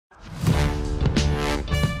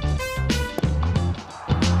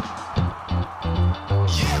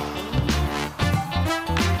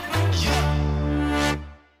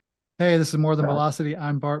Hey, this is More Than Uh, Velocity.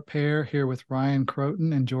 I'm Bart Pear here with Ryan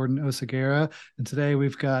Croton and Jordan Osagera. And today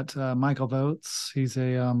we've got Michael Voltz. He's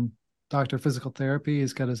a doctor of physical therapy.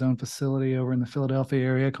 He's got his own facility over in the Philadelphia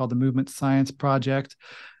area called the Movement Science Project.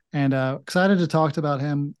 And excited to talk about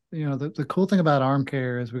him. You know, the cool thing about arm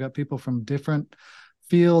care is we got people from different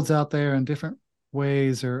fields out there and different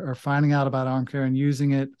ways are finding out about arm care and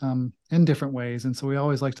using it in different ways. And so we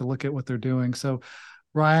always like to look at what they're doing. So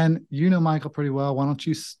Ryan, you know Michael pretty well. Why don't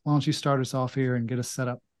you start us off here and get us set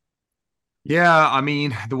up? yeah, I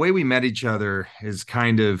mean, the way we met each other is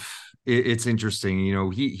it's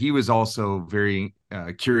interesting. He was also very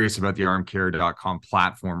curious about the armcare.com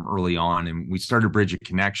platform early on, and we started Bridge a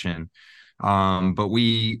Connection. But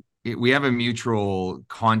we have a mutual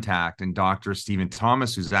contact and Dr. Stephen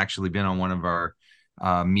Thomas, who's actually been on one of our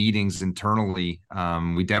meetings internally.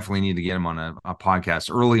 We definitely need to get him on a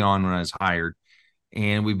podcast early on when I was hired.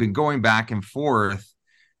 And we've been going back and forth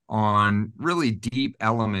on really deep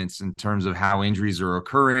elements in terms of how injuries are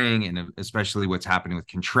occurring and especially what's happening with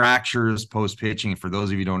contractures post pitching. For those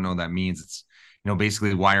of you who don't know, that means it's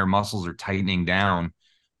basically why our muscles are tightening down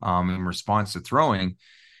in response to throwing.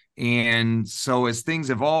 And so as things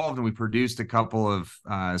evolved and we produced a couple of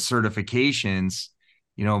certifications,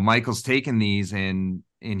 Michael's taken these and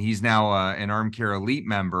he's now an arm care elite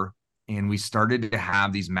member. And we started to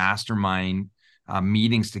have these mastermind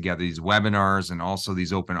meetings together, these webinars, and also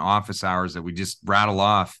these open office hours that we just rattle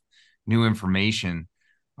off new information.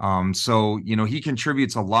 So he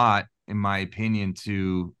contributes a lot, in my opinion,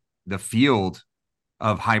 to the field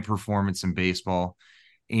of high performance in baseball.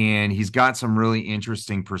 And he's got some really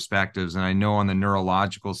interesting perspectives. And I know on the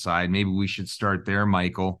neurological side, maybe we should start there,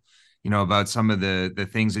 Michael, about some of the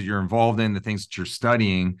things that you're involved in, the things that you're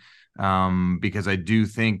studying, because I do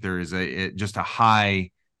think there is just a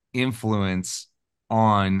high influence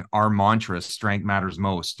on our mantra, strength matters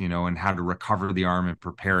most, and how to recover the arm and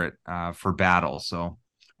prepare it for battle. So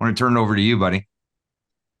I want to turn it over to you, buddy.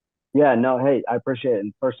 Yeah, no, hey, I appreciate it.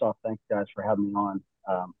 And first off, thanks guys for having me on.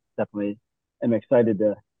 Definitely am excited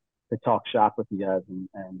to talk shop with you guys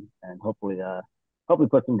and hopefully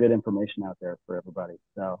put some good information out there for everybody.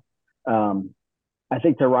 So um, I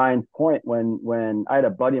think to Ryan's point, when I had a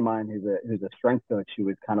buddy of mine who's a strength coach who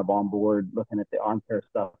was kind of on board looking at the arm care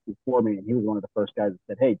stuff before me, and he was one of the first guys that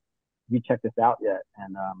said, "Hey, have you checked this out yet?"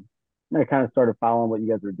 And I kind of started following what you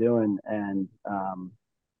guys were doing, and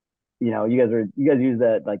you guys use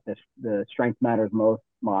that like the strength matters most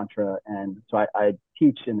mantra, and so I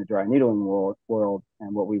teach in the dry needling world,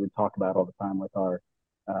 and what we would talk about all the time with our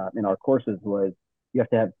in our courses was you have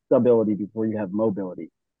to have stability before you have mobility.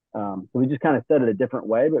 So we just kind of said it a different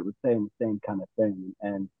way, but it was saying the same kind of thing.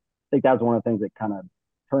 And I think that was one of the things that kind of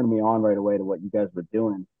turned me on right away to what you guys were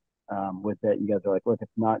doing. With that, you guys are like, look,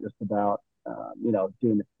 it's not just about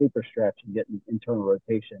doing the super stretch and getting internal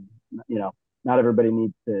rotation. You know, not everybody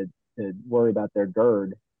needs to worry about their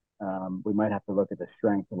GERD. We might have to look at the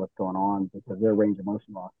strength of what's going on because their range of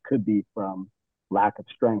motion loss could be from lack of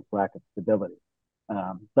strength, lack of stability.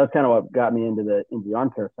 So that's kind of what got me into the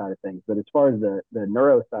arm care side of things. But as far as the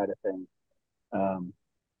neuro side of things, um,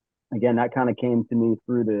 again, that kind of came to me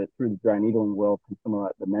through the dry needling world from some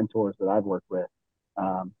of the mentors that I've worked with.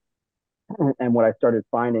 Um, and what I started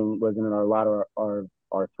finding was in a lot of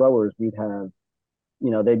our throwers, we'd have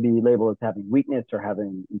they'd be labeled as having weakness or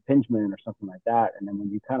having impingement or something like that. And then when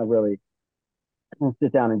you kind of really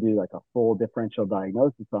sit down and do like a full differential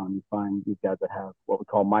diagnosis on them, you find these guys that have what we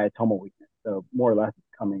call myotomal weakness. So more or less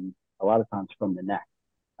it's coming a lot of times from the neck,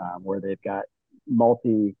 where they've got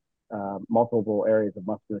multiple areas of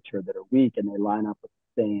musculature that are weak and they line up with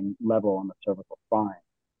the same level on the cervical spine.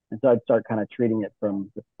 And so I'd start kind of treating it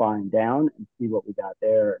from the spine down and see what we got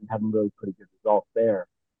there and having really pretty good results there.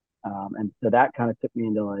 And so that kind of took me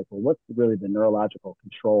into like, well, what's really the neurological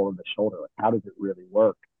control of the shoulder? Like, how does it really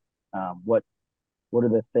work? What are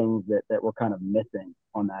the things that we're kind of missing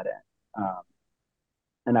on that end?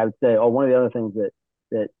 And I would say, oh, one of the other things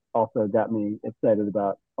that also got me excited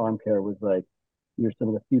about arm care was like, you're some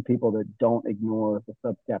of the few people that don't ignore the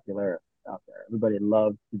subscapularis out there. Everybody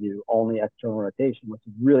loves to do only external rotation, which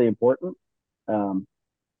is really important. Um,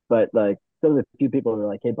 but like some of the few people are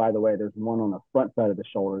like, hey, by the way, there's one on the front side of the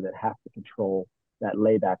shoulder that has to control that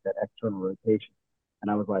layback, that external rotation.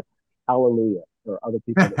 And I was like, hallelujah, for other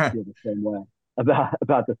people that feel the same way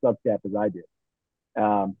about the subscap as I do.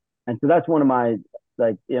 And so that's one of my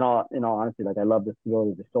like in all honesty, like I love the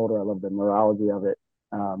stability of the shoulder, I love the neurology of it.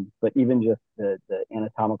 But even just the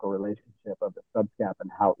anatomical relationship of the subscap and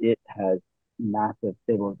how it has massive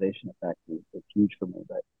stabilization effects is huge for me.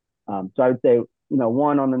 But so I would say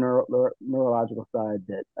one on the neurological side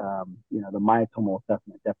that, the myotomal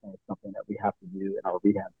assessment definitely is something that we have to do in our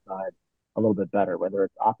rehab side a little bit better, whether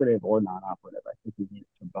it's operative or non-operative. I think we need it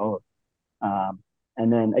for both.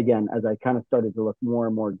 And then again, as I kind of started to look more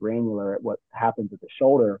and more granular at what happens at the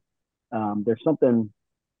shoulder, there's something,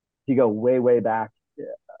 if you go way, way back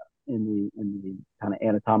in the kind of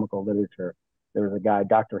anatomical literature, there was a guy,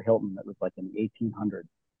 Dr. Hilton, that was like in the 1800s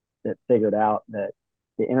that figured out that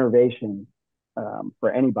the innervation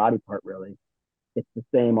for any body part really, it's the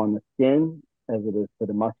same on the skin as it is for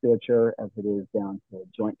the musculature, as it is down to the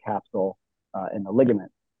joint capsule and the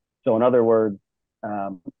ligament. So in other words,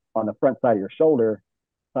 on the front side of your shoulder,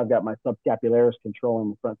 if I've got my subscapularis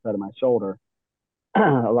controlling the front side of my shoulder,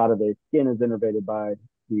 a lot of the skin is innervated by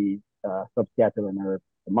the subscapular nerve,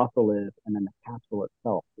 the muscle is, and then the capsule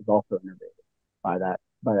itself is also innervated by that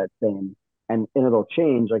same. And it'll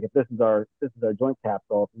change. Like if this is our joint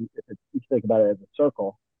capsule, if you think about it as a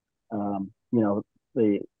circle,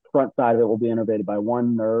 the front side of it will be innervated by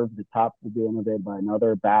one nerve, the top will be innervated by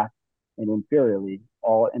another, back and inferiorly,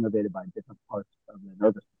 all innervated by different parts of the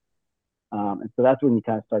nervous system. And so that's when you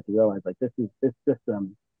kind of start to realize like this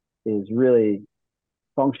system is really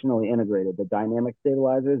functionally integrated. The dynamic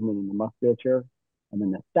stabilizers, meaning the musculature, and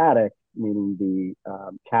then the static, meaning the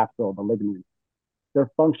capsule, the ligament,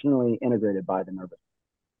 they're functionally integrated by the nervous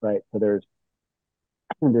system, right? So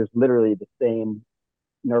there's literally the same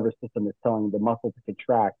nervous system that's telling the muscle to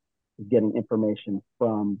contract is getting information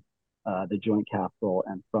from the joint capsule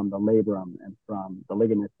and from the labrum and from the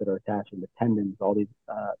ligaments that are attaching the tendons. All these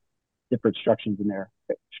different structures in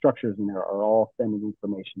there are all sending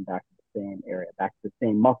information back to the same area, back to the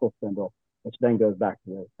same muscle spindle, which then goes back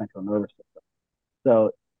to the central nervous system.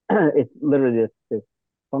 So it's literally this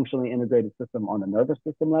functionally integrated system on the nervous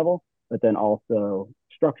system level, but then also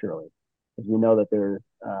structurally, because we know that there's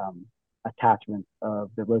attachments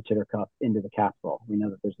of the rotator cuff into the capsule. We know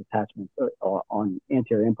that there's attachments on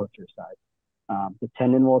anterior and posterior side. The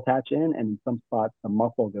tendon will attach in, and in some spots, the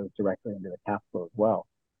muscle goes directly into the capsule as well.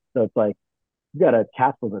 So it's like you've got a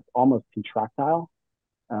capsule that's almost contractile.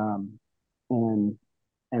 And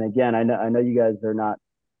again, I know you guys are not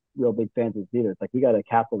real big fans of this either. It's like we got a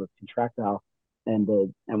capsule that's contractile, and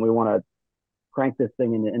we want to crank this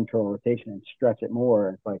thing into internal rotation and stretch it more.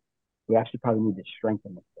 It's like we actually probably need to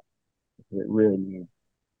strengthen this thing because it really needs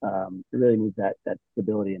that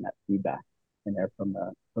stability and that feedback in there from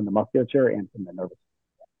the musculature and from the nervous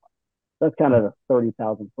system. That's kind of a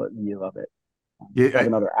 30,000-foot view of it. Yeah, have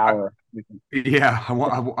another hour. I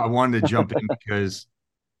wanted to jump in because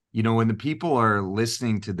when the people are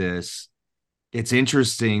listening to this, it's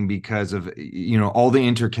interesting because of all the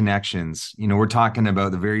interconnections. We're talking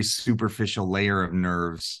about the very superficial layer of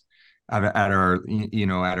nerves at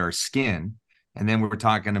our skin, and then we're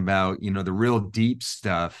talking about the real deep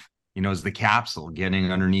stuff. Is the capsule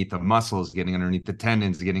getting underneath the muscles, getting underneath the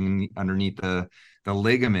tendons, getting underneath the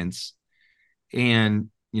ligaments, and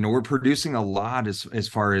we're producing a lot as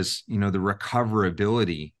far as the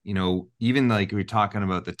recoverability. Even like we're talking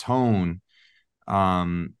about the tone.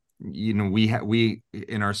 We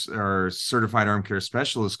in our certified arm care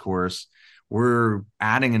specialist course, we're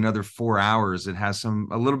adding another 4 hours. It has a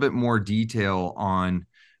little bit more detail on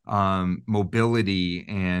mobility,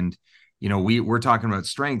 and we're talking about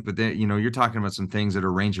strength, but then you're talking about some things that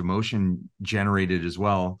are range of motion generated as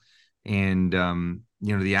well. And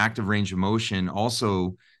the active range of motion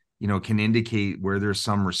also can indicate where there's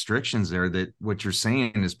some restrictions there, that what you're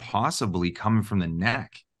saying is possibly coming from the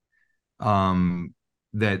neck.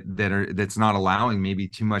 That's not allowing maybe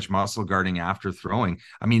too much muscle guarding after throwing.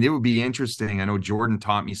 I mean, it would be interesting. I know Jordan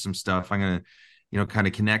taught me some stuff. I'm going to, kind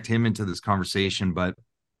of connect him into this conversation, but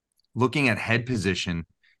looking at head position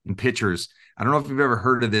in pitchers, I don't know if you've ever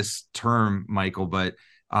heard of this term, Michael, but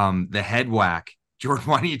the head whack. Jordan,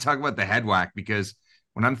 why don't you talk about the head whack? Because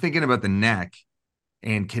when I'm thinking about the neck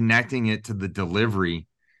and connecting it to the delivery,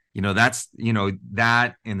 that's,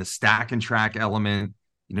 that and the stack and track element.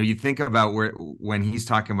 You think about when he's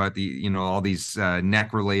talking about the, all these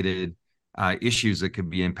neck related issues that could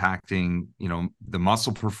be impacting, the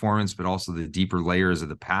muscle performance, but also the deeper layers of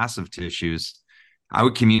the passive tissues. I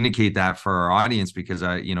would communicate that for our audience because,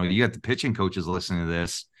 you got the pitching coaches listening to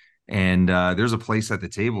this, and there's a place at the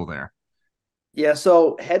table there. Yeah.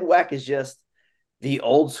 So head whack is just the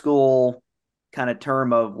old school kind of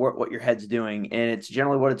term of what your head's doing. And it's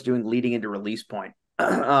generally what it's doing leading into release point.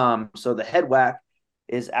 So the head whack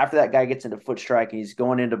is after that guy gets into foot strike and he's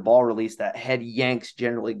going into ball release, that head yanks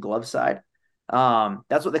generally glove side.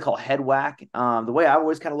 That's what they call head whack. The way I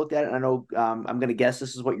always kind of looked at it, and I know I'm going to guess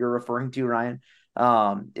this is what you're referring to, Ryan,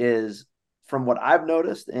 is from what I've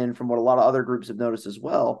noticed and from what a lot of other groups have noticed as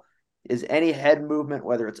well, is any head movement,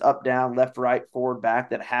 whether it's up, down, left, right, forward,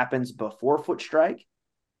 back, that happens before foot strike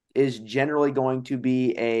is generally going to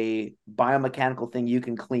be a biomechanical thing you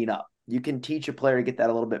can clean up. You can teach a player to get that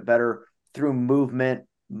a little bit better through movement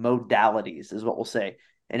modalities, is what we'll say.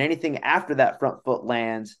 And anything after that front foot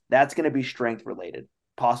lands, that's going to be strength related,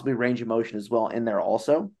 possibly range of motion as well in there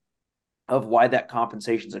also, of why that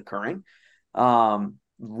compensation is occurring.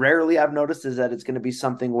 Rarely I've noticed is that it's going to be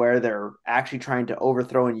something where they're actually trying to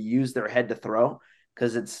overthrow and use their head to throw,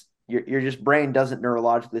 because it's your just brain doesn't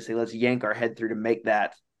neurologically say, let's yank our head through to make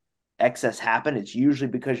that excess happen. It's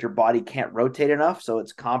usually because your body can't rotate enough, so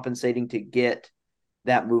it's compensating to get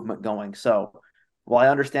that movement going. So while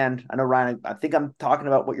I understand, I know, Ryan, I think I'm talking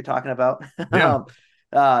about what you're talking about. Yeah.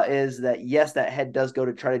 Is that, yes, that head does go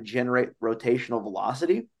to try to generate rotational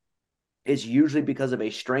velocity. It's usually because of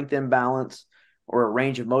a strength imbalance or a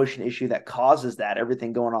range of motion issue that causes that,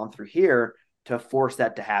 everything going on through here to force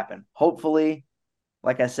that to happen. Hopefully,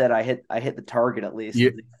 like I said, I hit the target at least.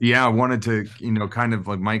 Yeah, I wanted to, kind of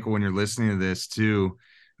like Michael, when you're listening to this too,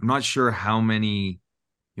 I'm not sure how many,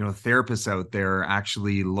 therapists out there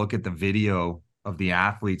actually look at the video of the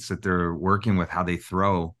athletes that they're working with, how they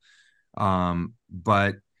throw.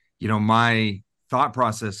 But, my thought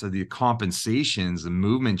process of the compensations, the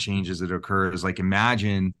movement changes that occur is like,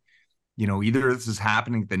 imagine, either this is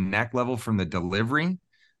happening at the neck level from the delivery,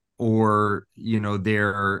 or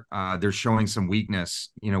they're showing some weakness,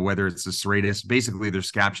 whether it's the serratus, basically their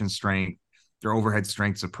scaption strength, their overhead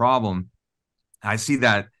strength's a problem. I see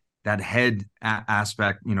that head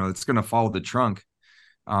aspect, it's going to follow the trunk,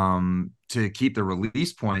 to keep the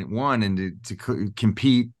release point one, and to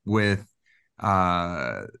compete with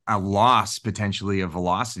a loss potentially of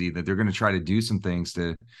velocity, that they're going to try to do some things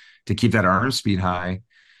to keep that arm speed high.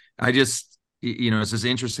 I just, it's just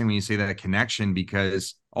interesting when you say that connection,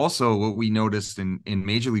 because also what we noticed in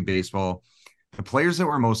Major League Baseball, the players that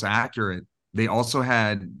were most accurate, they also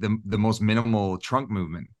had the most minimal trunk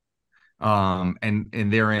movement,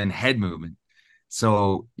 and they're in head movement.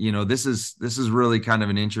 So, this is really kind of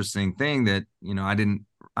an interesting thing that, I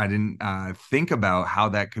didn't think about how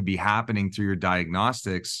that could be happening through your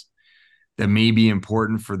diagnostics that may be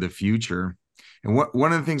important for the future. And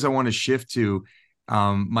one of the things I want to shift to,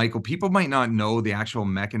 Michael, people might not know the actual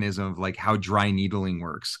mechanism of like how dry needling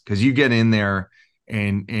works, because you get in there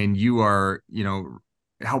and you are,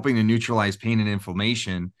 helping to neutralize pain and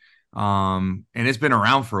inflammation. And it's been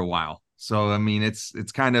around for a while. So, I mean, it's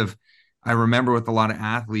kind of, I remember with a lot of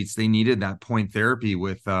athletes, they needed that point therapy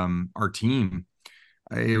with our team.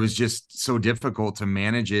 It was just so difficult to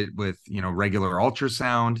manage it with, regular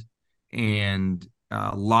ultrasound, and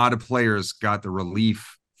a lot of players got the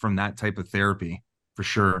relief from that type of therapy, for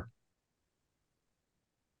sure.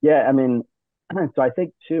 Yeah, I mean, so I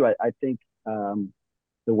think too, I think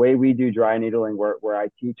the way we do dry needling, where I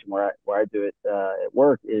teach and where I do it at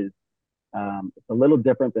work, is it's a little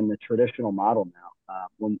different than the traditional model now.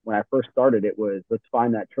 When I first started, it was, let's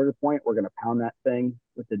find that trigger point. We're going to pound that thing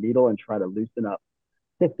with the needle and try to loosen up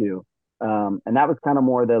tissue. And that was kind of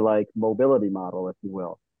more the like mobility model, if you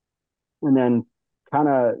will. And then kind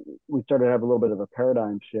of we started to have a little bit of a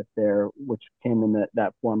paradigm shift there, which came in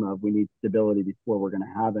that form of, we need stability before we're going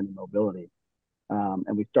to have any mobility.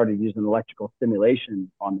 And we started using electrical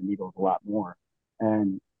stimulation on the needles a lot more.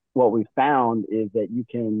 And what we found is that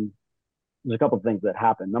there's a couple of things that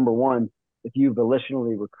happen. Number one, if you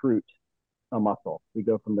volitionally recruit a muscle, we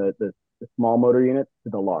go from the small motor units to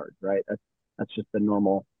the large, right? That's just the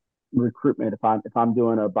normal recruitment. If I'm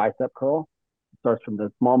doing a bicep curl, it starts from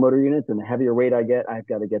the small motor units, and the heavier weight I get, I've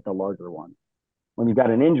got to get the larger ones. When you've got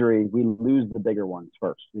an injury, we lose the bigger ones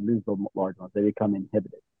first. We lose the large ones. They become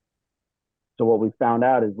inhibited. So what we found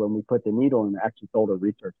out is when we put the needle in, actually it's older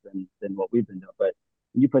research than what we've been doing, but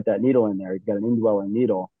when you put that needle in there, you've got an indwelling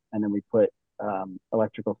needle, and then we put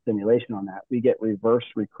electrical stimulation on that, we get reverse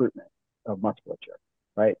recruitment of musculature,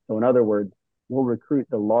 right? So in other words, we'll recruit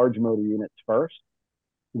the large motor units first.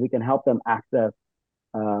 We can help them access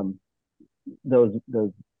those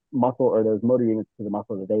muscle or those motor units to the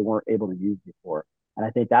muscle that they weren't able to use before. And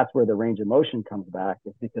I think that's where the range of motion comes back,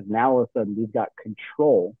 is because now all of a sudden we've got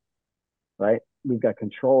control, right? We've got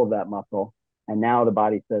control of that muscle. And now the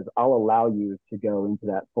body says, I'll allow you to go into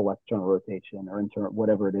that full external rotation or internal,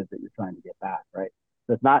 whatever it is that you're trying to get back, right?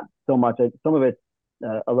 So it's not so much, some of it's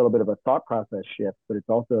a little bit of a thought process shift, but it's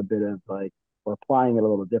also a bit of like, we're applying it a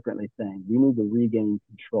little differently, saying we need to regain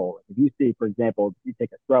control. If you see, for example, if you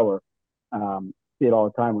take a thrower, see it all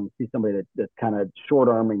the time when you see somebody that's kind of short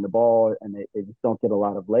arming the ball and they just don't get a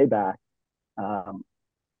lot of layback.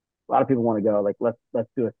 a lot of people want to go like, let's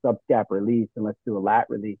do a subscap release and let's do a lat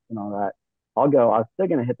release and all that. I'll go, I'm still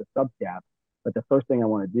going to hit the subscap, but the first thing I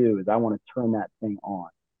want to do is I want to turn that thing on,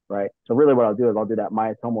 right? So really what I'll do is I'll do that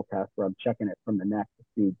myotomal test where I'm checking it from the neck to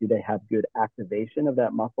see, do they have good activation of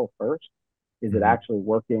that muscle first? Is it actually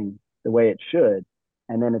working the way it should?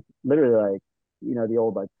 And then it's literally like, the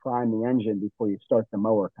old like prime the engine before you start the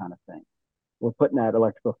mower kind of thing. We're putting that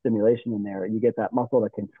electrical stimulation in there. You get that muscle to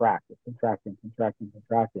contract. It's contracting, contracting,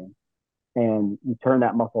 contracting. And you turn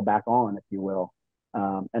that muscle back on, if you will.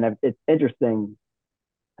 And it's interesting.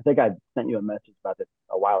 I think I sent you a message about this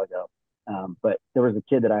a while ago. But there was a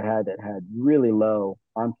kid that I had that had really low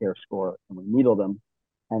arm care score, and we needled him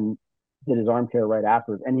and did his arm care right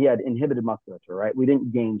afterwards. And he had inhibited musculature, right? We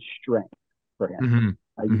didn't gain strength for him.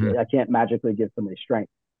 I can't magically give somebody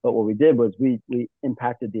strength. But what we did was we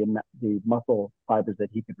impacted the muscle fibers that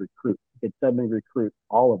he could recruit. He could suddenly recruit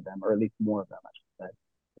all of them, or at least more of them, I should say.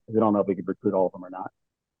 Because we don't know if we could recruit all of them or not.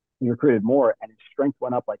 He recruited more, and his strength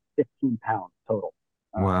went up like 15 pounds total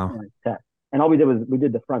Wow. in his test. And all we did was we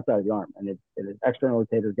did the front side of the arm, and his external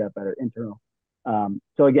rotators got better, internal.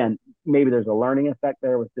 So again, maybe there's a learning effect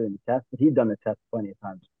there with doing the test, but he'd done the test plenty of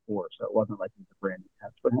times before, so it wasn't like it was a brand new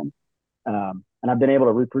test for him. And I've been able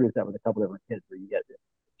to reproduce that with a couple different kids where you get this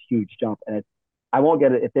huge jump. And I won't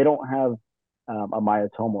get it if they don't have a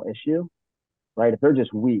myotomal issue, right? If they're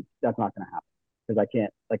just weak, that's not going to happen because I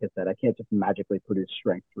can't, like I said, I can't just magically produce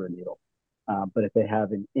strength through a needle. But if they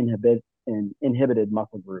have an inhibited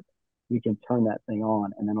muscle group, we can turn that thing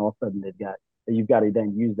on, and then all of a sudden you've got to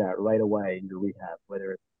then use that right away in your rehab.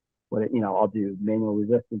 Whether it's I'll do manual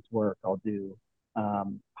resistance work, I'll do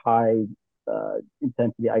high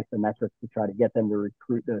intensity isometrics to try to get them to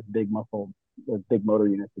recruit those big motor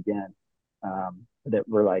units again. That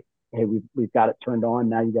we're like, hey, we've got it turned on.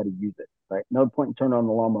 Now you got to use it, right? No point in turning on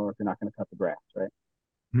the lawnmower if you're not going to cut the grass, right?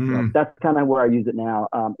 So that's kind of where I use it now.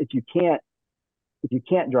 If you can't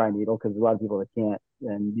dry needle, because a lot of people that can't,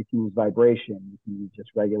 then you can use vibration. You can use just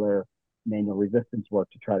regular manual resistance work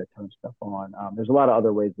to try to turn stuff on. There's a lot of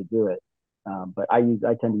other ways to do it. But I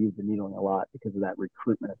tend to use the needling a lot because of that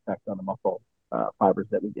recruitment effect on the muscle fibers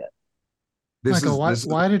that we get. Michael,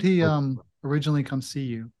 why did he originally come see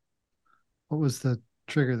you? What was the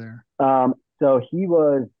trigger there? So he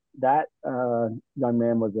was that young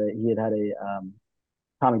man he had a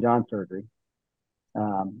Tommy John surgery,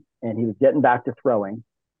 and he was getting back to throwing,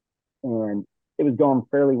 and it was going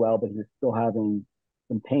fairly well, but he was still having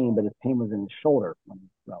some pain, but his pain was in his shoulder when he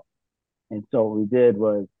was throwing. And so what we did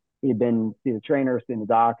was he'd been see the trainer, seen the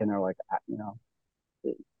doc, and they're like,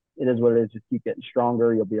 it is what it is. Just keep getting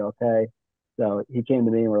stronger. You'll be okay. So he came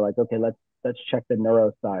to me and we're like, okay, let's check the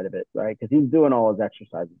neuro side of it, right? Because he's doing all his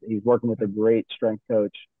exercises. He's working with a great strength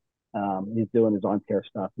coach. He's doing his arm care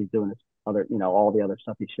stuff. He's doing his other, all the other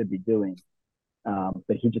stuff he should be doing.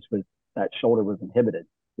 But that shoulder was inhibited.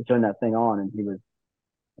 We turned that thing on, and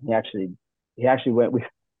he actually went.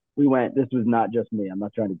 We went. This was not just me. I'm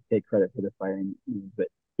not trying to take credit for this by any means, but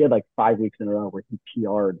he had like 5 weeks in a row where he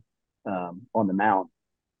PR'd on the mount.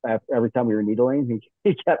 Every time we were needling,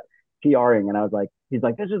 he kept PRing, and I was like, he's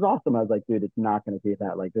like, this is awesome. I was like, dude, it's not going to be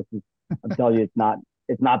that. Like, this is, I'm telling you, it's not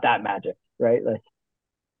that magic, right? Like,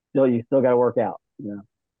 you still got to work out,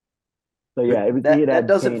 So yeah, that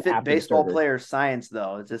doesn't fit baseball player science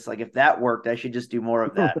though. It's just like, if that worked, I should just do more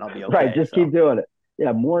of that and I'll be okay. Right, just keep doing it.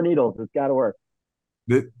 Yeah, more needles. It's got to work.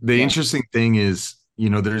 The interesting thing is,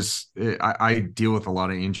 I deal with a lot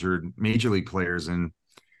of injured major league players, and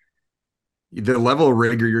the level of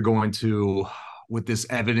rigor you're going to with this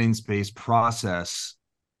evidence-based process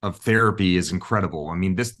of therapy is incredible. I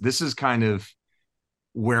mean, this is kind of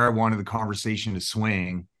where I wanted the conversation to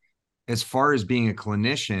swing. As far as being a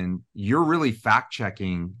clinician, you're really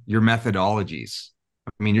fact-checking your methodologies.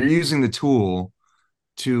 I mean, you're using the tool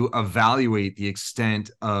to evaluate the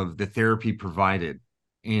extent of the therapy provided.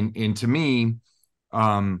 And to me,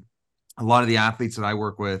 a lot of the athletes that I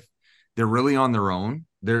work with, they're really on their own.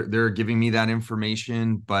 They're giving me that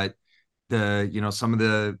information, but some of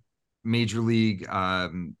the major league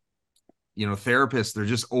therapists, they're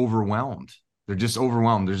just overwhelmed.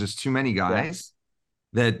 There's just too many guys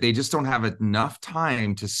that they just don't have enough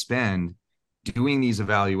time to spend doing these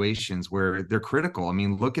evaluations where they're critical. I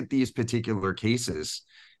mean, look at these particular cases.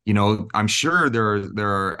 I'm sure there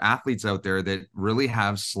are athletes out there that really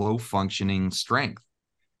have slow functioning strength,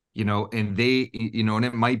 and and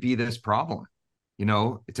it might be this problem,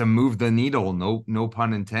 to move the needle, no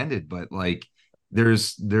pun intended, but like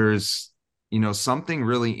there's something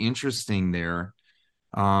really interesting there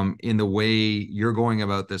in the way you're going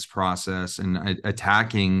about this process and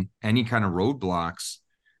attacking any kind of roadblocks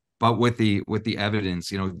but with the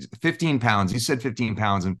evidence, 15 pounds, you said 15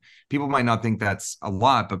 pounds, and people might not think that's a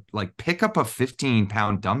lot, but like pick up a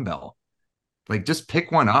 15-pound dumbbell, like just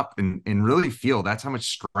pick one up and really feel that's how much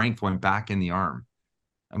strength went back in the arm.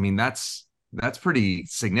 I mean, that's pretty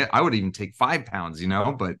significant. I would even take 5 pounds,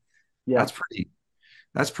 but Yeah.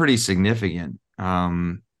 that's pretty significant.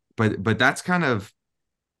 But that's kind of,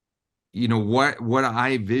 what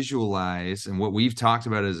I visualize and what we've talked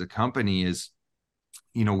about as a company is,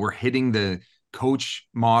 we're hitting the coach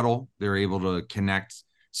model. They're able to connect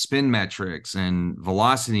spin metrics and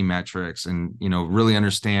velocity metrics and, really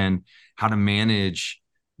understand how to manage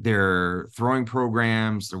their throwing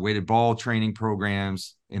programs, their weighted ball training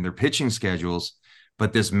programs, and their pitching schedules.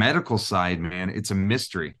 But this medical side, man, it's a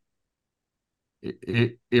mystery.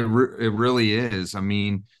 It really is. I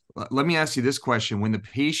mean, let me ask you this question: when the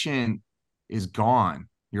patient is gone,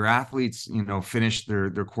 your athletes, finish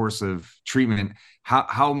their course of treatment,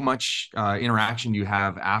 how much interaction do you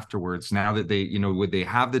have afterwards? Now that they, would they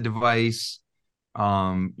have the device,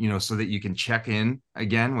 so that you can check in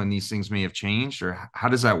again when these things may have changed, or how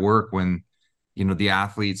does that work when, the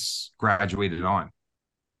athletes graduated on?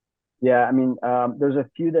 Yeah, I mean, there's a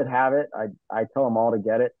few that have it. I tell them all to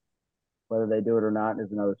get it. Whether they do it or not is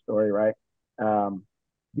another story, right?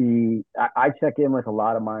 I check in with a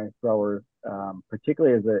lot of my throwers,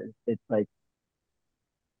 particularly it's like,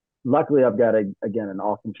 luckily I've got again an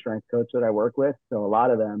awesome strength coach that I work with. So a lot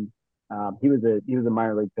of them, he was a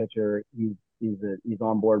minor league pitcher. He's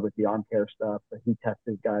on board with the arm care stuff, but he tests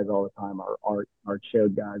his guys all the time. Our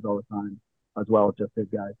showed guys all the time, as well as just his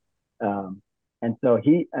guys. And so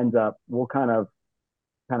he ends up, we'll kind of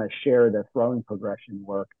share the throwing progression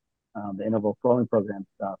work, the interval throwing program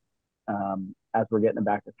stuff, as we're getting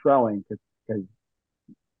back to throwing, because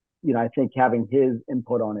I think having his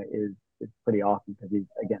input on it is pretty awesome, because he's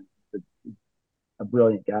a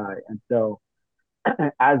brilliant guy. And so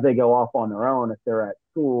as they go off on their own, if they're at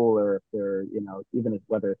school or if they're, even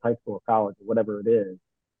whether it's high school or college or whatever it is,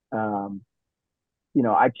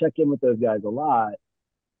 I check in with those guys a lot,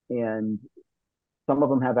 and some of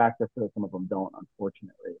them have access to it, some of them don't,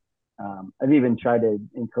 unfortunately. I've even tried to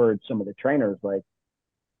encourage some of the trainers, like,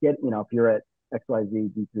 if you're at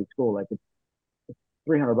XYZ D3 school, like it's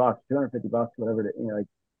 $300, $250, whatever it is, like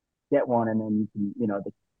get one, and then you can,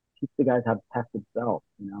 teach the guys how to test themselves.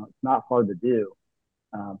 It's not hard to do.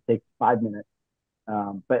 Takes 5 minutes.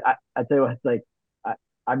 But I tell you what, it's like,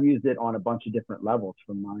 I've used it on a bunch of different levels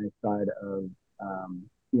from my side of,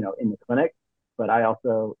 in the clinic, but I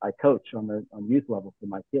coach on youth level for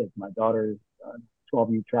my kids. My daughter's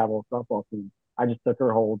 12U travel softball team. I just took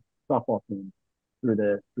her whole softball team through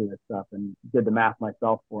this stuff and did the math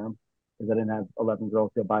myself for them, because I didn't have 11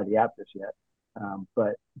 girls to buy the app just yet.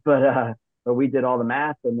 But we did all the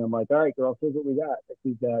math, and I'm like, all right, girls, here's what we got.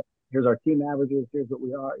 Here's our team averages. Here's what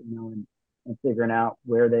we are, and figuring out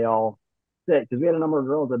where they all sit. Because we had a number of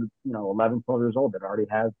girls that, 11, 12 years old that already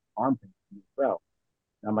has arm pain in the throw.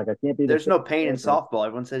 And I'm like, I can't be. There's no pain in softball.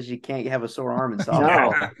 Everyone says you can't have a sore arm in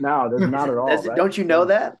softball. No, there's not at all. Right? Don't you know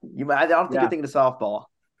that? I don't think you're thinking of softball.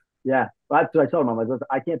 Yeah, well, that's what I told them. I'm like, listen,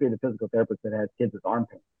 I can't be the physical therapist that has kids with arm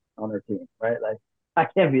pain on their team, right? Like, I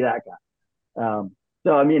can't be that guy.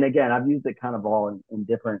 So, I mean, again, I've used it kind of all in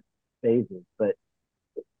different phases, but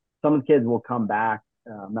some of the kids will come back,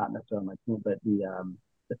 not necessarily on my team, but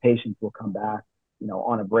the patients will come back,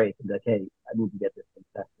 on a break and be like, hey, I need to get this thing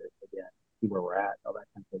tested again, see where we're at, all that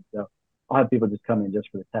kind of thing. So I'll have people just come in just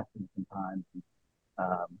for the testing sometimes.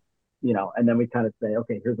 And then we kind of say,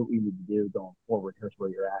 okay, here's what we need to do going forward. Here's where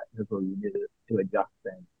you're at. Here's where you need to adjust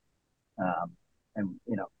things. And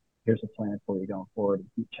here's a plan for you going forward, and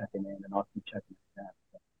keep checking in, and I'll keep checking in.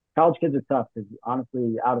 So college kids are tough, because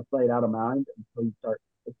honestly, out of sight, out of mind, until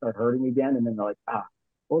they start hurting again. And then they're like,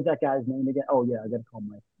 what was that guy's name again? Oh yeah, I got to call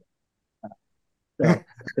Mike. So,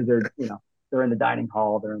 because they're in the dining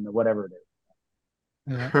hall, they're in the whatever it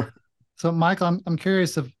is. Yeah. So Michael, I'm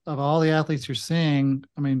curious, of all the athletes you're seeing,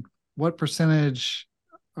 I mean, what percentage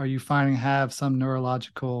are you finding have some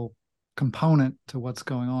neurological component to what's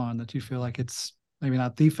going on, that you feel like it's maybe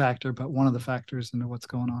not the factor, but one of the factors into what's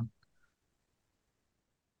going on?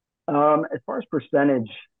 As far as percentage,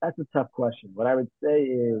 that's a tough question. What I would say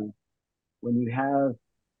is, when you have,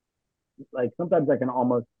 like, sometimes I can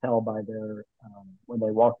almost tell by their, when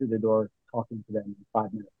they walk through the door, talking to them in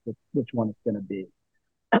 5 minutes, which one it's going to be.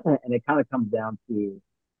 And it kind of comes down to,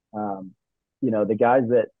 the guys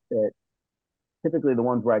that typically the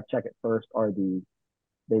ones where I check it first are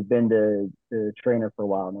they've been to the trainer for a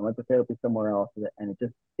while, and they went to therapy somewhere else, and it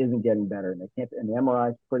just isn't getting better. And they can't, and the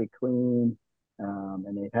MRI is pretty clean.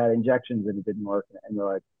 and they've had injections and it didn't work. And they're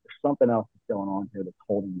like, there's something else that's going on here that's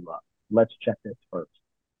holding you up. Let's check this first.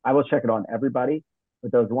 I will check it on everybody,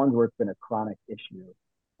 but those ones where it's been a chronic issue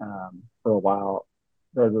for a while,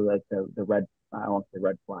 those are like the red, I don't want to say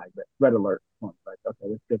red flag, but red alert ones. Like, okay,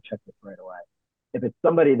 let's go check this right away. If it's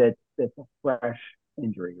somebody that's a fresh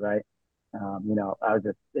injury, right? It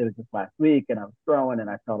was just last week and I was throwing and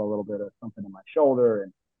I felt a little bit of something in my shoulder.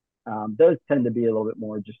 And those tend to be a little bit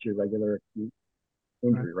more just your regular acute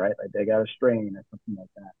injury, right? Like they got a strain or something like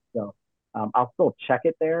that. So I'll still check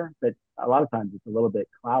it there, but a lot of times it's a little bit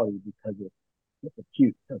cloudy because it's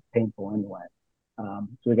acute, so it's painful anyway. So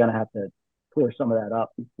we're gonna have to clear some of that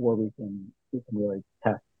up before we can really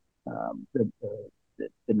test the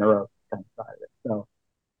neuro kind of side of it. So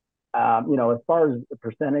as far as the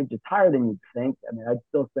percentage, it's higher than you'd think. I mean, I'd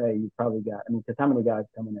still say you probably got. I mean, because how many guys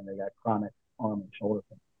coming in they got chronic arm and shoulder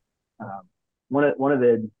pain? One of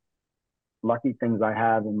the lucky things I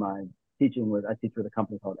have in my teaching was I teach with a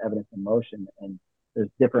company called Evidence in Motion, and there's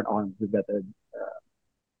different arms. We've got the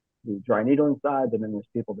dry needling side, and then there's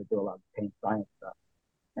people that do a lot of pain science stuff.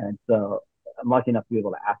 And so I'm lucky enough to be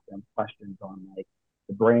able to ask them questions on like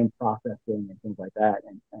the brain processing and things like that.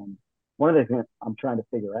 And one of the things I'm trying to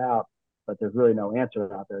figure out, but there's really no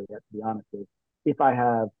answer out there yet, to be honest, is if I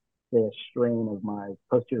have, say, a strain of my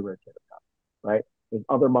posterior rotator cuff, right? There's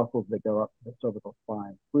other muscles that go up the cervical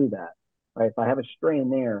spine through that, right? If I have a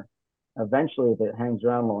strain there, eventually, if it hangs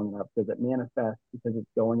around long enough, does it manifest because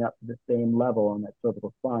it's going up to the same level on that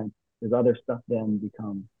cervical spine? Does other stuff then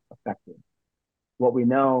become affected? What we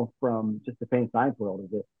know from just the pain science world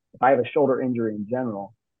is that if I have a shoulder injury in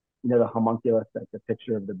general, the homunculus, like the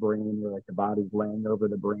picture of the brain where like the body's laying over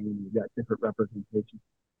the brain, you've got different representations.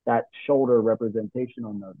 That shoulder representation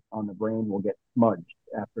on the brain will get smudged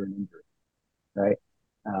after an injury, right?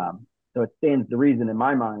 So it stands to reason in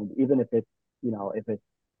my mind, even if it's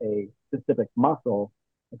a specific muscle,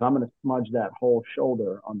 if I'm going to smudge that whole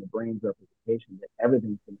shoulder on the brain's representation, that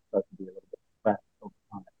everything's going to start to be a little bit suppressed over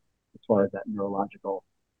time as far as that neurological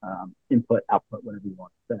input, output, whatever you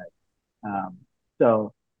want to say.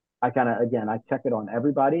 So I check it on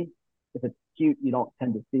everybody. If it's acute, you don't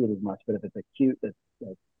tend to see it as much, but if it's acute,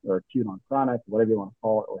 or acute on chronic, whatever you want to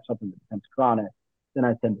call it, or something that becomes chronic, then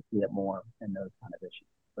I tend to see it more in those kind of issues.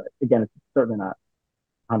 But again, it's certainly not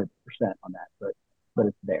 100% on that, but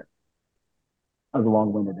it's there. That was a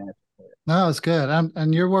long-winded answer for you. No, it's good.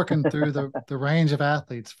 And you're working through the range of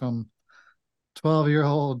athletes from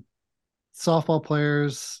 12-year-old softball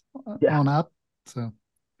players on up. So,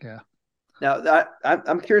 yeah. Now,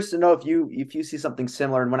 I'm curious to know if you see something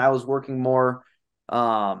similar. And when I was working more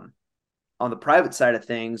on the private side of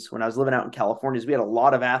things, when I was living out in California, we had a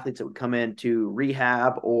lot of athletes that would come in to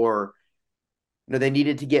rehab, or they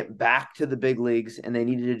needed to get back to the big leagues and they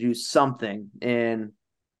needed to do something. And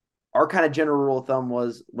our kind of general rule of thumb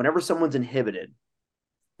was whenever someone's inhibited,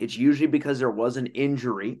 it's usually because there was an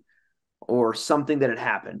injury or something that had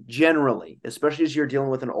happened, generally, especially as you're dealing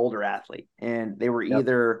with an older athlete. And they were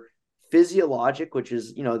either physiologic, which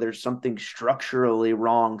is, there's something structurally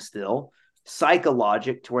wrong still,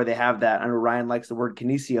 psychologic, to where they have that. I know Ryan likes the word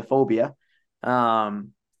kinesiophobia.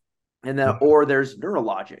 And then, or there's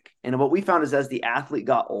neurologic. And what we found is as the athlete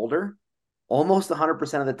got older, almost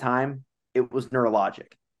 100% of the time, it was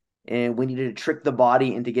neurologic. And we needed to trick the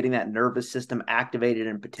body into getting that nervous system activated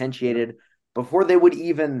and potentiated before they would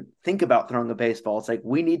even think about throwing a baseball. It's like,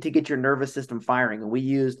 we need to get your nervous system firing. And we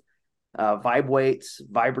used vibe weights,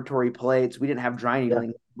 vibratory plates. We didn't have dry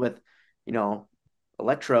needling with,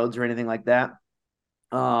 electrodes or anything like that.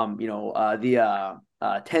 The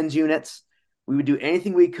TENS units. We would do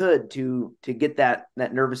anything we could to get that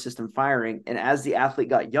nervous system firing. And as the athlete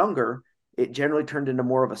got younger, it generally turned into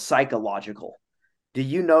more of a psychological. Do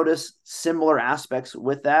you notice similar aspects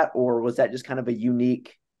with that, or was that just kind of a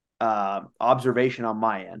unique observation on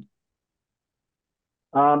my end?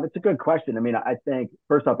 It's a good question. I mean, I think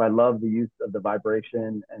first off, I love the use of the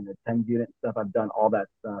vibration and the 10 unit stuff. I've done all that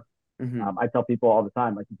stuff. Mm-hmm. I tell people all the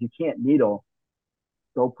time, like, if you can't needle,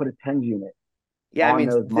 go put a 10 unit. Yeah, I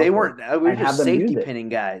mean, they weren't. We were just safety pinning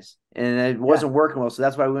guys, and it wasn't working well. So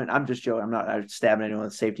that's why we went. I'm just joking. I'm not stabbing anyone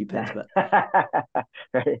with safety pins, but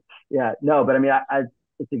right. Yeah, no, but I mean,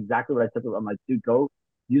 it's exactly what I said. I'm like, dude, go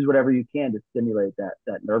use whatever you can to stimulate that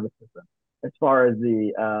nervous system. As far as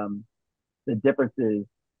the differences,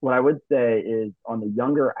 what I would say is on the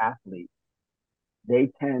younger athletes,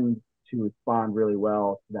 they tend to respond really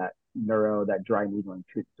well to that dry needling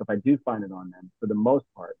treatment. So if I do find it on them, for the most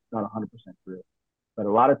part, it's not 100% true. But a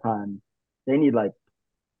lot of times they need like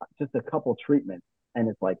just a couple treatments and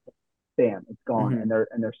it's like, bam, it's gone. Mm-hmm.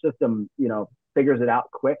 And their system, figures it out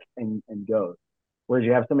quick and goes. Whereas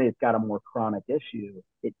you have somebody that's got a more chronic issue,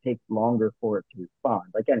 it takes longer for it to respond.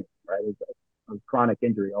 Like anything, right? A chronic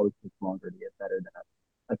injury always takes longer to get better than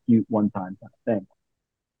a acute one-time kind of thing.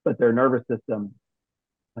 But their nervous system,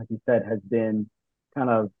 like you said, has been kind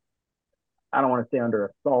of, I don't want to say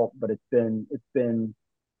under assault, but it's been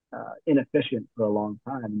inefficient for a long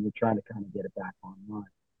time, and you're trying to kind of get it back online.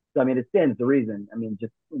 So I mean, it stands to reason. I mean,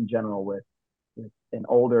 just in general, with an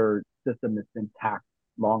older system that's been taxed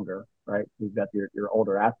longer, right? So you've got your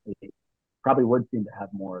older athletes probably would seem to have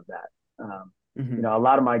more of that. You know, a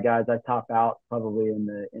lot of my guys I top out probably in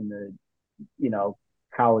the you know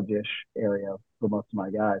college-ish area for most of my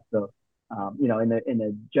guys. So you know, in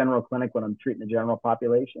the general clinic when I'm treating the general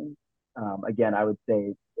population, again, I would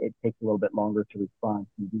say it takes a little bit longer to respond.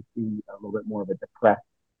 You do see a little bit more of a depressed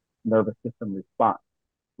nervous system response.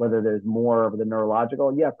 Whether there's more of the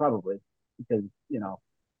neurological, yeah, probably, because you know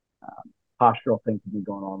postural things have been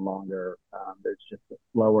going on longer. There's just a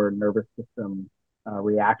slower nervous system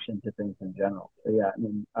reaction to things in general. So yeah,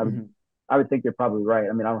 I mean, I would think you're probably right.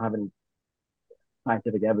 I mean, I don't have any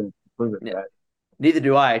scientific evidence to prove it, Yeah. but Neither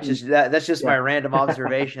do I. It's just that's just yeah, my random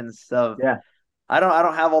observations of yeah, I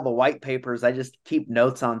don't have all the white papers. I just keep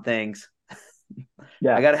notes on things. I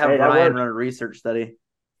yeah. got to have Hey, that Ryan works. run a research study.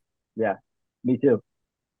 Yeah, me too.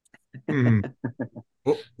 Mhm.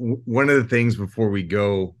 Well, one of the things before we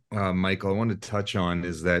go, Michael, I want to touch on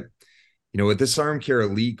is that, with this arm care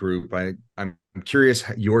elite group, I'm curious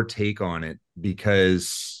your take on it,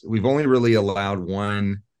 because we've only really allowed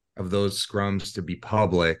one of those scrums to be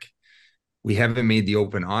public. We haven't made the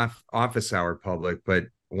open office hour public, but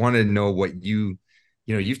wanted to know what you've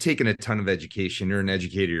taken a ton of education. You're an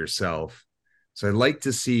educator yourself. So I'd like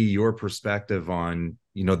to see your perspective on,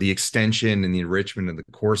 the extension and the enrichment of the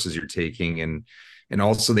courses you're taking, and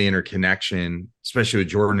also the interconnection, especially with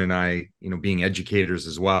Jordan and I, being educators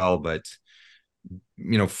as well, but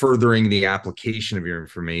furthering the application of your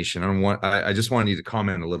information. I just wanted you to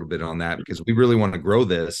comment a little bit on that, because we really want to grow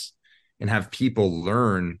this and have people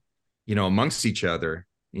learn, amongst each other,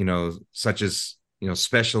 such as,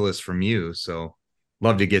 specialists from you. So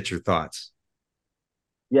love to get your thoughts.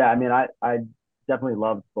 Yeah, I mean, I definitely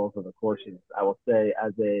loved both of the courses. I will say,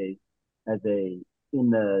 as a in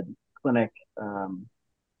the clinic,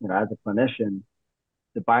 as a clinician,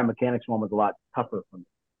 the biomechanics one was a lot tougher for me,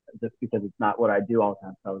 just because it's not what I do all the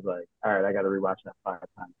time. So I was like, all right, I got to rewatch that 5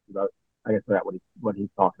 times. I guess forgot what he's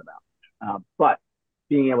talking about. But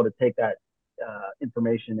being able to take that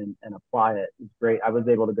information and apply it is great. I was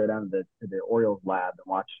able to go down to the Orioles lab and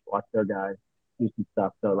watch their guys do some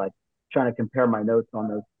stuff. So like trying to compare my notes on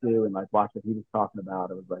those two and like watch what he was talking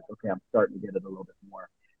about, it was like, okay, I'm starting to get it a little bit more.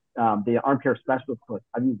 The armchair specialist course,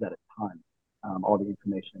 I've used that a ton. All the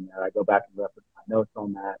information there. I go back and reference my notes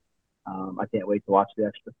on that. I can't wait to watch the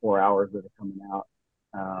extra 4 hours that are coming out.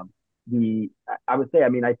 I would say, I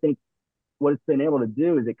mean, I think what it's been able to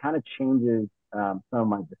do is it kind of changes some of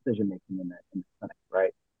my decision making in the clinic,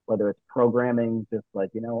 right? Whether it's programming, just like,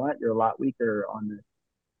 you know what, you're a lot weaker on this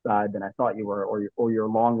side than I thought you were, or your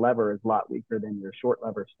long lever is a lot weaker than your short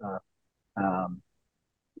lever stuff. Um,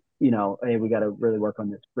 hey, we got to really work on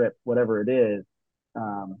this grip, whatever it is.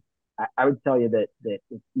 I would tell you that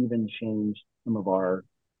it's even changed some of our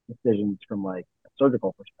decisions from like a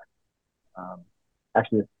surgical perspective.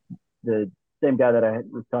 Actually, the same guy that I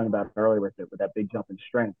was talking about earlier with that big jump in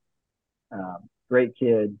strength, great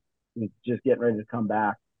kid. He was just getting ready to come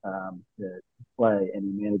back to play, and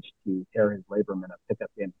he managed to tear his labrum in a pickup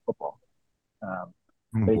game of football. Oh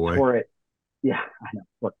But he boy. tore it. Yeah, I know.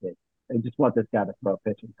 What kid? I just want this guy to throw a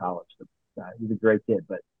pitch in college. He's a great kid,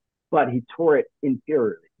 but he tore it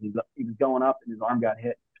inferiorly. He was going up, and his arm got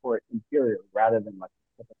hit. He tore it inferiorly rather than like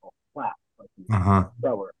a typical flap, like he's Uh-huh. a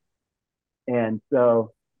thrower. And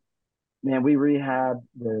so, man, we rehabbed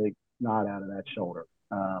the snot out of that shoulder.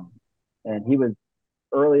 And he was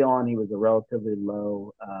early on. He was a relatively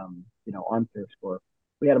low, arm care score.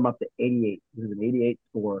 We had him up to 88. He was an 88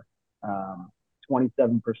 score.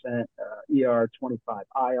 27% ER, 25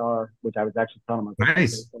 IR, which I was actually telling him, I was like,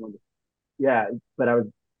 Nice. yeah, but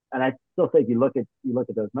and I still think you look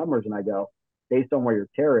at those numbers, and I go, based on where your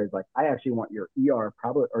tear is, like I actually want your ER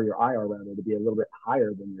probably, or your IR rather, to be a little bit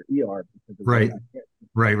higher than your ER because of where Right. that hit,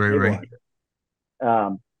 Right. that Right. Right. stabilizer.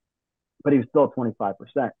 Um, but he was still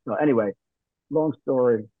 25%. So anyway, long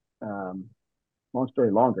story,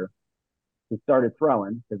 longer. He started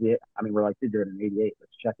throwing because we're like, dude, you're at an 88.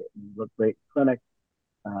 Let's check it. And he looked great in clinic.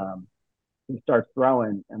 Um, he starts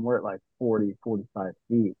throwing, and we're at like 40, 45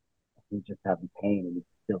 feet. He's just having pain, and he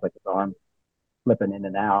feels like his arm flipping in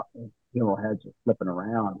and out. His humeral head's just flipping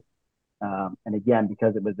around. And again,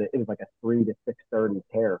 because it was like a 3 to 6:30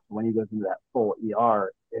 tear. So when he goes into that full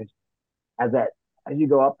ER, as that as you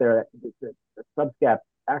go up there, the subscap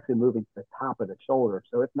actually moving to the top of the shoulder,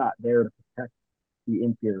 so it's not there to protect the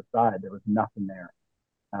inferior side. There was nothing there,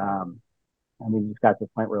 and we just got to the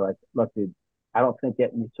point where like, look, dude, I don't think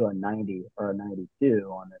getting you to a 90 or a 92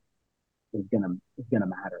 on it is gonna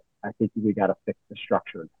matter. I think we got to fix the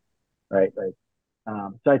structure, right? Like,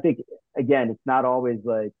 so I think again, it's not always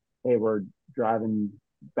like, hey, we're driving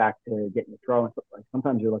back to getting the throw. Like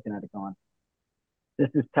sometimes you're looking at it going, this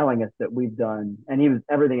is telling us that we've done, and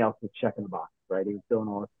everything else was checking the box, right? He was doing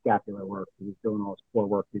all his scapular work, he was doing all his core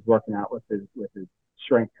work, he's working out with his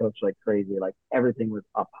strength coach like crazy, like everything was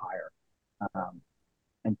up higher. Um,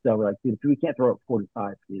 and so we're like, dude, if we can't throw it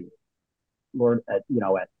 45 feet, Lord, at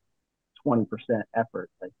 20% effort,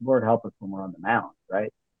 like Lord help us when we're on the mound,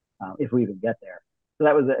 right? If we even get there. So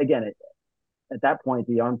that was again, at that point,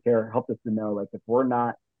 the arm care helped us to know, like, if we're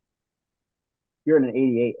not, you're in an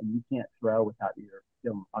 88 and you can't throw without your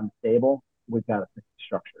feeling unstable, we've got to fix the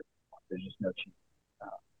structure. There's just no chance.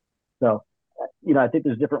 So, I think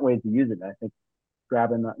there's different ways to use it. I think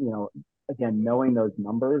grabbing, again, knowing those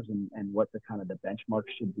numbers and what the kind of the benchmark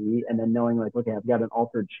should be, and then knowing like, okay, I've got an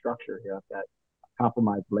altered structure here. I've got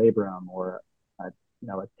compromised labrum or, a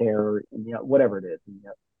tear, and, whatever it is. And,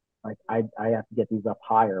 like I have to get these up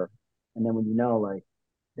higher. And then when like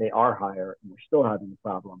they are higher and we're still having a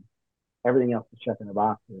problem, everything else is checking the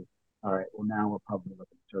boxes. All right, well now we're probably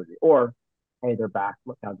looking at surgery. Or, hey, they're back.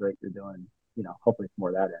 Look how great you're doing. Hopefully it's more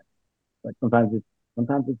of that end. Like sometimes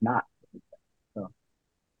it's not. So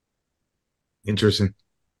Interesting.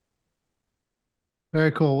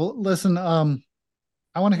 Very cool. Well, listen,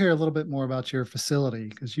 I want to hear a little bit more about your facility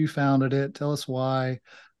because you founded it. Tell us why.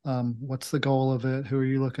 What's the goal of it? Who are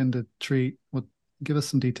you looking to treat? Give us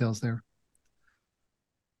some details there.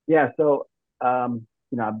 Yeah, so I've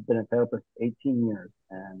been a therapist 18 years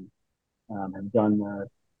and have done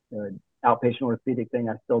the outpatient orthopedic thing.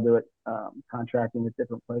 I still do it, contracting with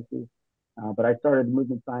different places. But I started the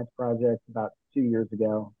Movement Science Project about 2 years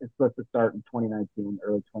ago. It's supposed to start in 2019,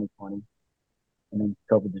 early 2020, and then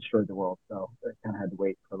COVID destroyed the world, so I kind of had to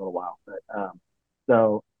wait for a little while. But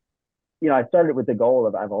so I started with the goal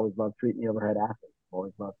of, I've always loved treating the overhead athletes. I've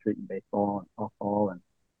always loved treating baseball and softball,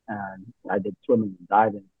 and I did swimming and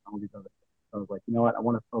diving and all these other things. So I was like, you know what, I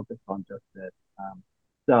want to focus on just this.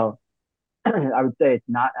 So I would say it's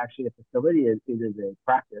not actually a facility; it is a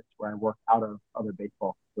practice where I work out of other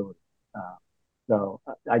baseball facilities. So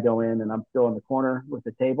I go in and I'm still in the corner with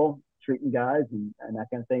the table treating guys and that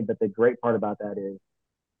kind of thing. But the great part about that is,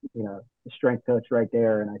 the strength coach right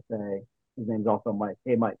there, and I say, his name's also Mike.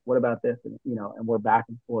 Hey, Mike, what about this? And and we're back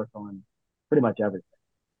and forth on pretty much everything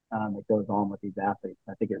that goes on with these athletes.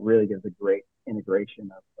 I think it really gives a great integration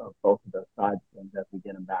of both of those sides of things as we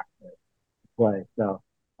get them back to play. So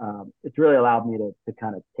it's really allowed me to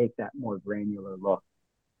kind of take that more granular look,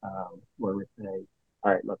 where we say,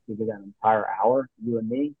 all right, look, we've got an entire hour, you and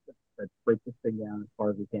me. Let's break this thing down as far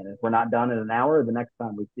as we can. If we're not done in an hour, the next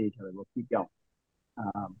time we see each other, we'll keep going.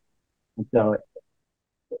 And so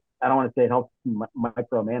I don't want to say it helps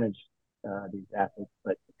micromanage these athletes,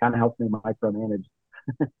 but it kind of helps me micromanage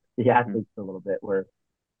the athletes a little bit, where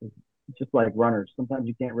it's just like runners. Sometimes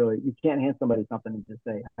you can't hand somebody something and just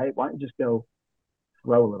say, hey, why don't you just go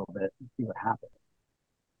throw a little bit and see what happens.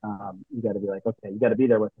 You got to be like, okay, you got to be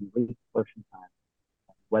there with them at least the first time,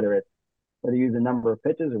 whether you use a number of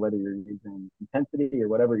pitches or whether you're using intensity or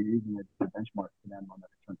whatever you're using as a benchmark for them on the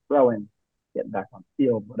return throwing, getting back on the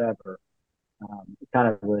field, whatever. It kind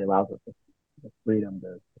of really allows us the freedom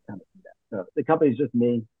to kind of do that. So the company's just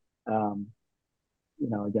me.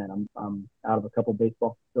 Again, I'm out of a couple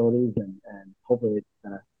baseball facilities, and hopefully it's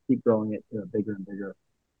going to keep growing it to a bigger and bigger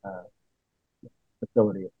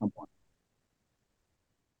facility at some point.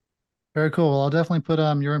 Very cool. Well, I'll definitely put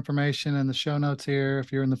your information in the show notes here.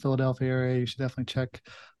 If you're in the Philadelphia area, you should definitely check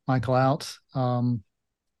Michael out.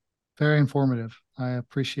 Very informative. I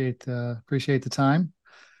appreciate the time.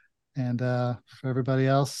 And for everybody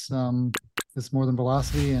else, it's More Than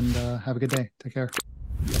Velocity, and have a good day. Take care.